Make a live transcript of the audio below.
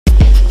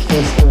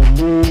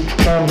the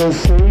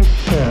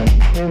conversation,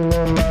 in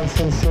the mind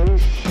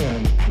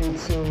sensation.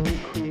 It's a new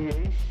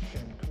creation.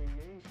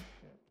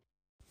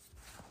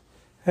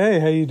 Hey,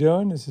 how you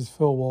doing? This is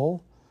Phil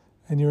Wohl,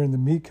 and you're in the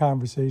Meat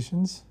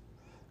Conversations.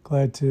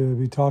 Glad to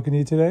be talking to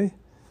you today.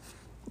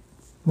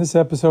 In this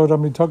episode,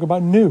 I'm going to talk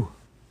about new.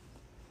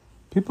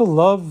 People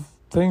love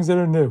things that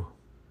are new.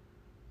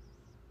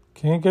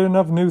 Can't get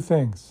enough new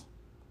things.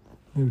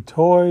 New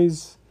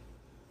toys,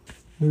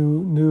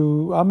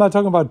 new. I'm not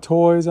talking about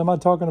toys. I'm not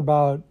talking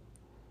about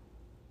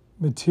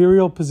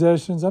material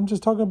possessions. I'm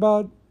just talking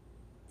about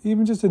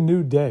even just a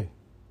new day.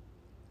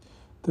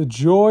 The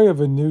joy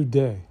of a new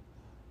day.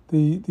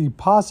 The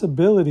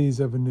possibilities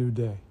of a new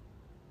day.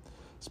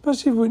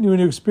 Especially when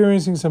you're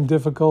experiencing some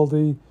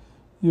difficulty,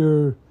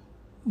 you're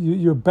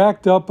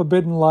backed up a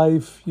bit in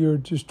life, you're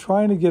just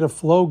trying to get a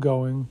flow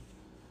going.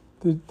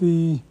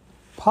 The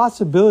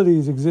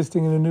possibilities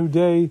existing in a new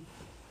day,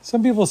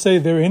 some people say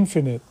they're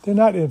infinite. They're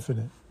not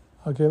infinite.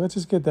 Okay, let's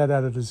just get that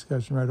out of the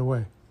discussion right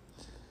away.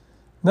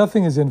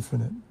 Nothing is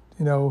infinite.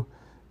 You know,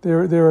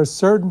 there are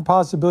certain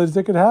possibilities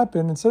that could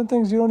happen and some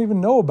things you don't even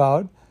know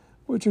about,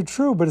 which are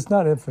true, but it's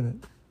not infinite.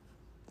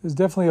 There's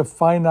definitely a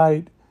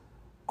finite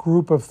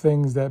group of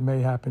things that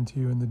may happen to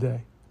you in the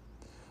day.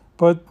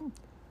 But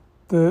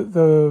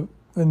the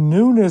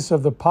newness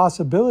of the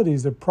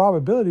possibilities, the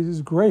probabilities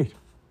is great.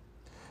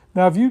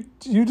 Now, if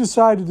you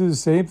decide to do the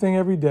same thing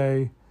every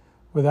day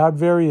without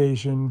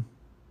variation,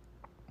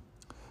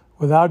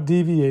 without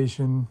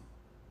deviation,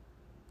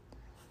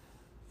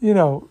 you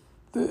know,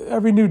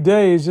 every new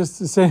day is just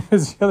the same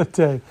as the other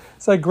day.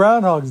 It's like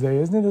Groundhog's Day,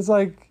 isn't it? It's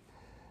like,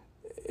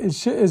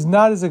 it's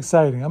not as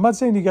exciting. I'm not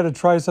saying you got to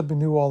try something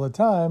new all the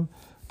time,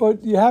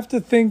 but you have to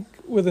think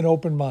with an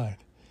open mind.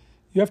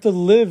 You have to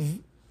live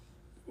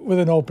with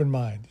an open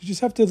mind. You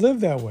just have to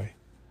live that way.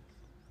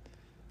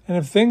 And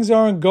if things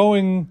aren't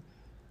going,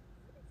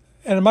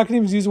 and I'm not going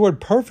to even use the word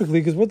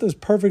perfectly, because what does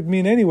perfect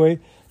mean anyway?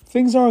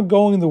 Things aren't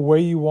going the way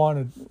you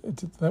want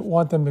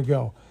them to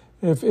go.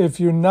 If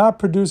you're not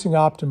producing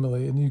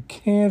optimally and you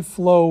can't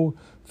flow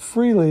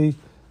freely,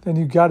 then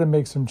you got to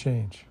make some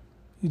change.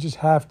 You just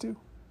have to.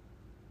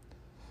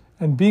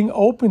 And being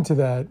open to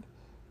that,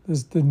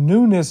 the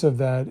newness of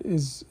that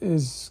is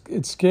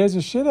it scares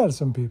the shit out of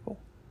some people.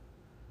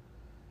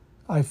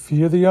 I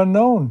fear the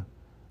unknown.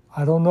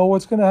 I don't know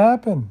what's going to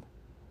happen.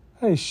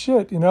 Hey,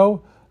 shit, you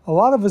know, a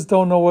lot of us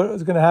don't know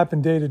what's going to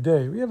happen day to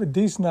day. We have a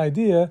decent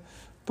idea,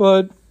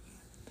 but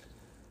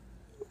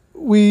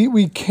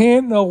we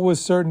can't know with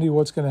certainty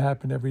what's going to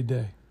happen every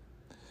day.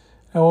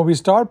 And when we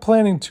start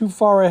planning too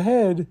far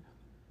ahead,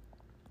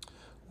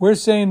 we're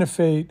saying to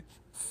fate,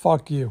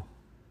 fuck you.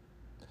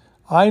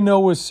 I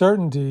know with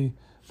certainty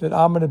that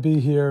I'm going to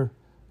be here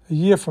a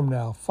year from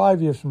now,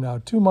 5 years from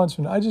now, 2 months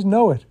from now. I just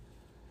know it.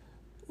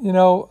 You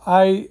know,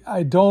 I'm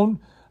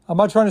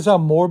not trying to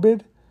sound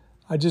morbid.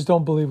 I just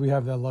don't believe we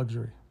have that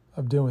luxury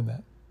of doing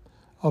that,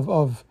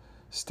 of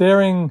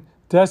staring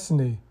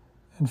destiny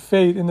and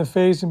fate in the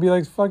face and be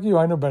like, fuck you,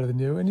 I know better than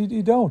you. And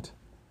you don't.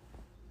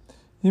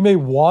 You may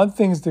want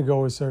things to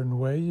go a certain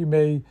way. You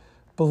may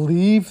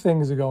believe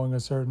things are going a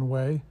certain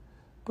way,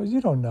 but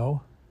you don't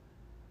know.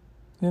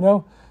 You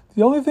know,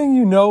 the only thing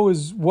you know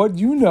is what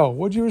you know,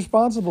 what you're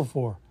responsible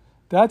for.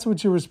 That's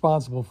what you're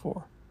responsible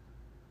for.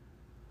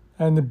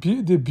 And the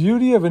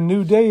beauty of a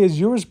new day is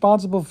you're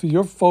responsible for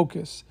your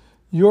focus,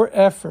 your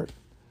effort,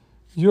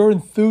 your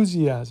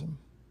enthusiasm,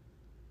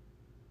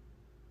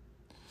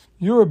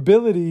 your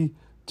ability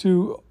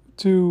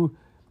to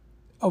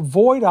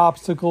avoid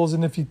obstacles.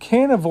 And if you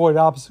can't avoid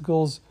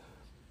obstacles,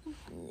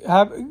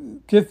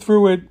 get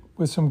through it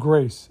with some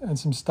grace and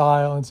some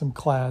style and some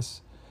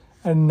class,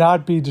 and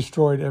not be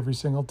destroyed every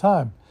single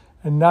time,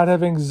 and not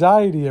have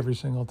anxiety every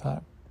single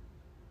time,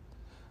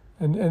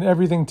 and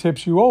everything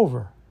tips you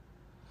over.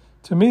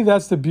 To me,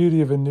 that's the beauty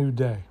of a new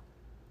day.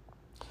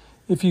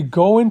 If you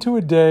go into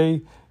a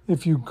day,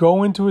 if you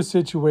go into a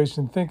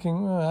situation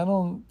thinking, I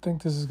don't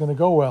think this is going to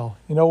go well,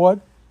 you know what?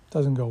 It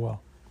doesn't go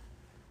well.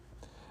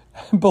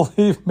 And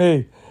believe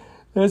me,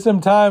 there's some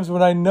times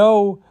when I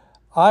know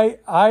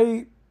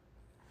I'm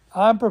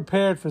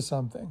prepared for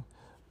something,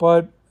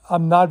 but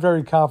I'm not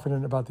very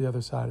confident about the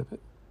other side of it,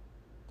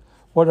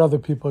 what other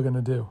people are going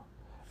to do.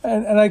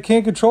 And I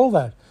can't control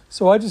that.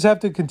 So I just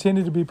have to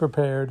continue to be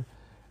prepared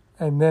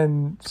and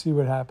then see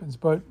what happens.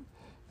 But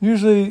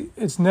usually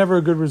it's never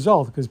a good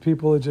result because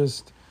people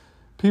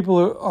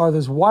are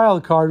this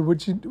wild card,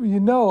 which,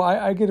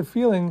 I get a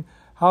feeling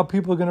how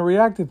people are going to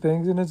react to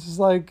things. And it's just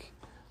like,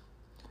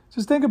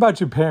 just think about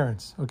your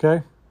parents,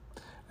 okay?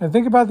 And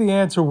think about the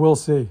answer we'll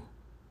see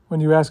when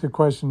you ask a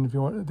question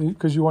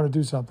because you want to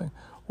do something.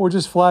 Or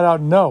just flat out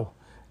no.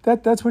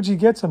 That's what you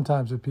get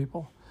sometimes with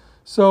people.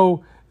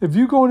 So if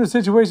you go into a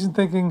situation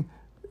thinking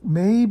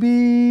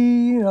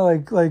maybe,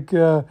 like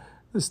in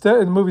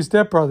the movie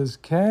Step Brothers,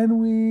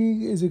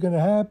 is it going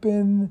to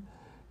happen?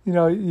 You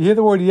know, you hear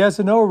the word yes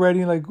and no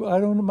already, like,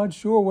 I'm not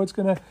sure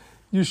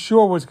you're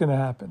sure what's going to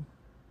happen.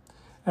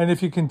 And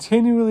if you're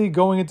continually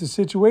going into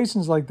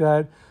situations like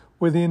that,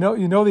 where you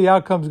know the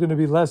outcome is going to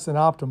be less than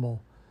optimal,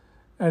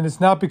 and it's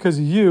not because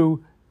of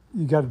you,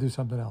 you got to do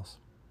something else.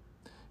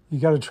 You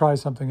got to try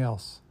something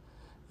else.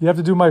 You have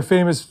to do my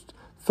famous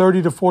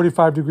 30 to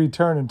 45 degree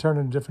turn and turn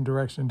in a different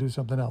direction and do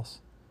something else.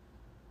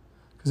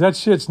 Because that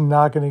shit's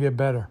not going to get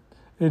better.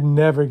 It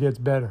never gets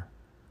better.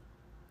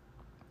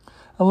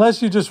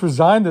 Unless you just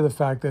resign to the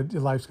fact that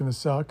your life's going to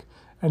suck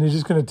and you're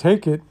just going to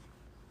take it,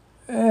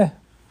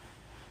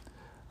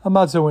 I'm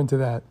not so into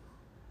that,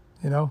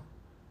 No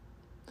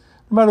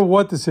matter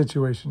what the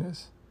situation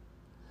is,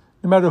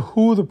 no matter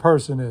who the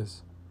person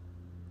is,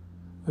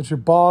 whether it's your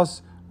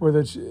boss, whether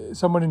it's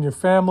someone in your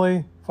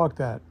family, fuck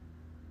that.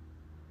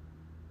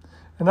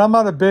 And I'm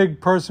not a big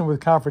person with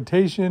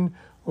confrontation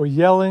or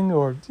yelling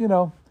or,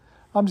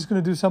 I'm just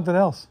going to do something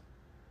else.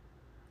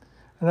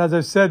 And as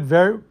I've said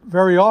very,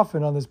 very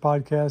often on this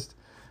podcast,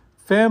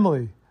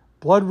 family,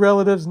 blood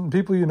relatives, and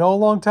people you know a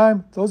long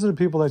time, those are the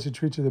people that should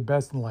treat you the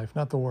best in life,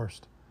 not the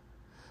worst.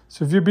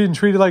 So if you're being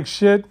treated like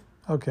shit,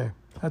 okay,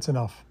 that's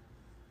enough.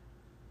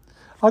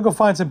 I'll go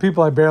find some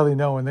people I barely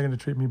know and they're going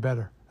to treat me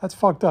better. That's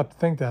fucked up to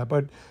think that,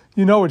 but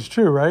it's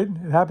true, right?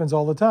 It happens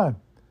all the time.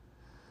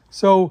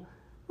 So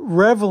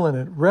revel in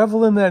it.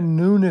 Revel in that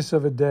newness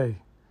of a day.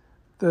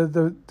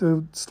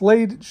 The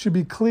slate should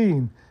be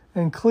clean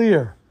and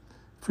clear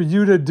for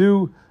you to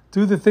do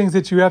the things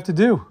that you have to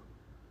do.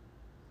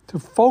 To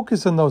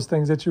focus on those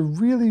things that you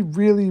really,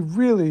 really,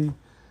 really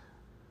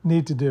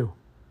need to do.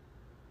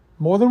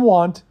 More than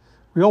want.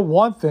 We all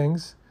want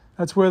things.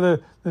 That's where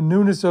the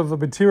newness of a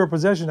material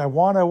possession, I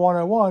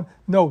want.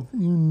 No,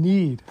 you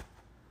need.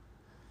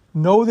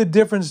 Know the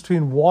difference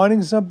between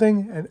wanting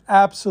something and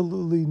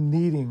absolutely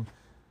needing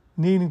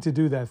to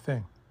do that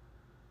thing.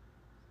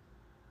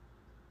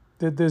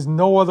 There's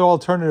no other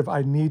alternative.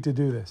 I need to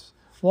do this.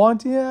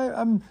 Want? Yeah,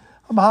 I'm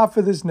hot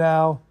for this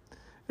now.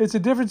 It's a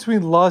difference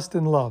between lust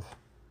and love.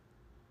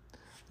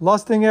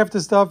 Lusting after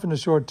stuff in the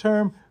short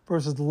term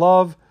versus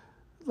love,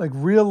 like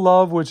real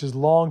love, which is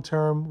long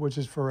term, which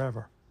is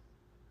forever.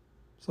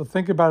 So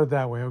think about it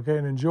that way, okay?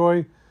 And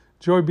enjoy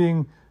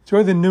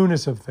the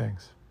newness of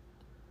things,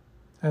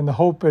 and the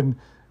hope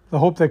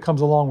that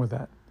comes along with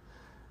that.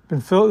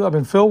 I've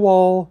been Phil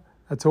Wohl.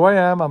 That's who I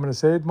am. I'm going to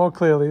say it more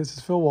clearly. This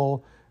is Phil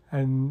Wohl,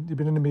 and you've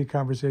been in the Meat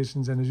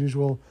Conversations. And as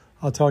usual,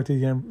 I'll talk to you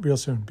again real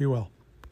soon. Be well.